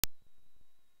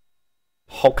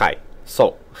Okay,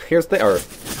 so here's the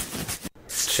Earth.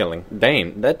 Chilling.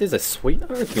 Damn, that is a sweet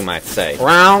Earth, you might say.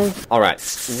 Wrong! Alright,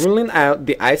 ruling out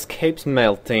the ice caps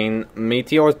melting,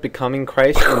 meteors becoming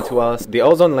crashed into us, the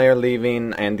ozone layer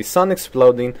leaving, and the sun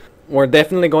exploding, we're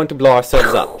definitely going to blow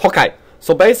ourselves up. Okay,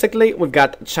 so basically we've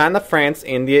got China, France,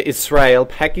 India, Israel,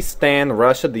 Pakistan,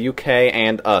 Russia, the UK,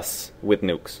 and us with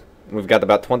nukes. We've got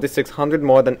about 2,600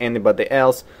 more than anybody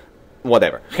else.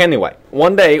 Whatever. Anyway,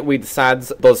 one day we decide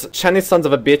those Chinese sons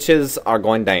of a bitches are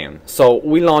going down. So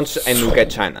we launch a nuke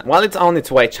at China. While it's on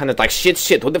its way, China's like, shit,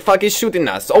 who the fuck is shooting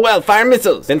us? Oh well, fire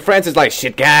missiles. Then France is like,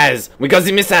 shit guys, we got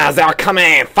the missiles, they are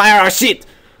coming, fire our shit.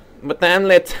 But I'm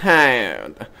let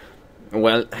tired.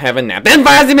 Well, have a nap, then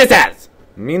fire the missiles.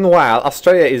 Meanwhile,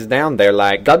 Australia is down there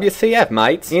like, WTF,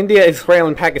 mate? India, Israel,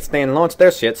 and Pakistan launched their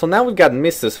shit, so now we've got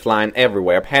missiles flying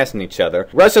everywhere, passing each other.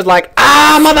 Russia's like,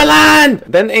 ah, motherland!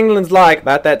 Then England's like,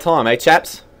 about that time, eh,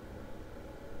 chaps?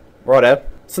 Righto.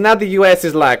 So now the US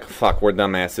is like, fuck, we're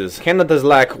dumbasses. Canada's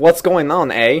like, what's going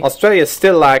on, eh? Australia's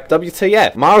still like,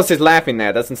 WTF? Mars is laughing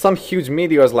at us, and some huge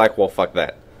meteor's like, well, fuck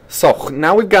that. So,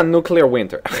 now we've got nuclear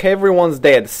winter. Everyone's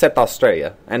dead except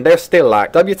Australia. And they're still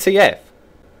like, WTF?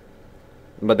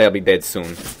 But they'll be dead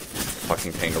soon.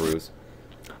 Fucking kangaroos.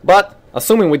 But,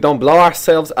 assuming we don't blow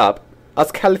ourselves up,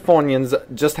 us Californians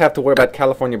just have to worry about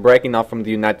California breaking off from the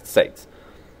United States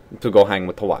to go hang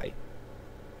with Hawaii.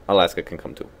 Alaska can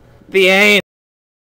come too. The end!